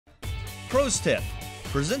Pros Tip,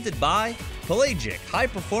 presented by Pelagic High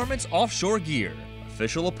Performance Offshore Gear,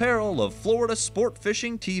 official apparel of Florida Sport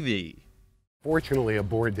Fishing TV. Fortunately,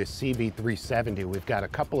 aboard this CV370, we've got a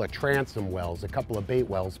couple of transom wells, a couple of bait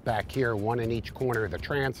wells back here, one in each corner of the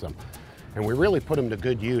transom. And we really put them to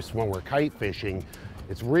good use when we're kite fishing.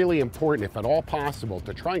 It's really important, if at all possible,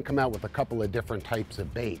 to try and come out with a couple of different types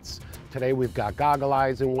of baits. Today we've got goggle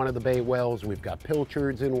eyes in one of the bait wells, we've got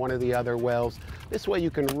pilchards in one of the other wells. This way you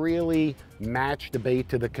can really match the bait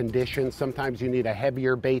to the conditions. Sometimes you need a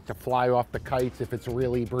heavier bait to fly off the kites if it's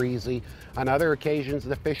really breezy. On other occasions,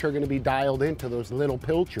 the fish are going to be dialed into those little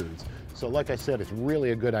pilchards. So like I said, it's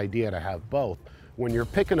really a good idea to have both. When you're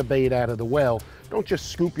picking a bait out of the well, don't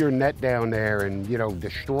just scoop your net down there and,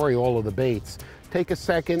 destroy all of the baits. Take a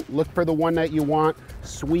second, look for the one that you want,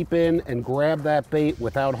 sweep in and grab that bait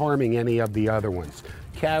without harming any of the other ones.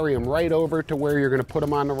 Carry them right over to where you're going to put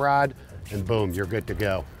them on the rod, and boom, you're good to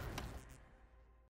go.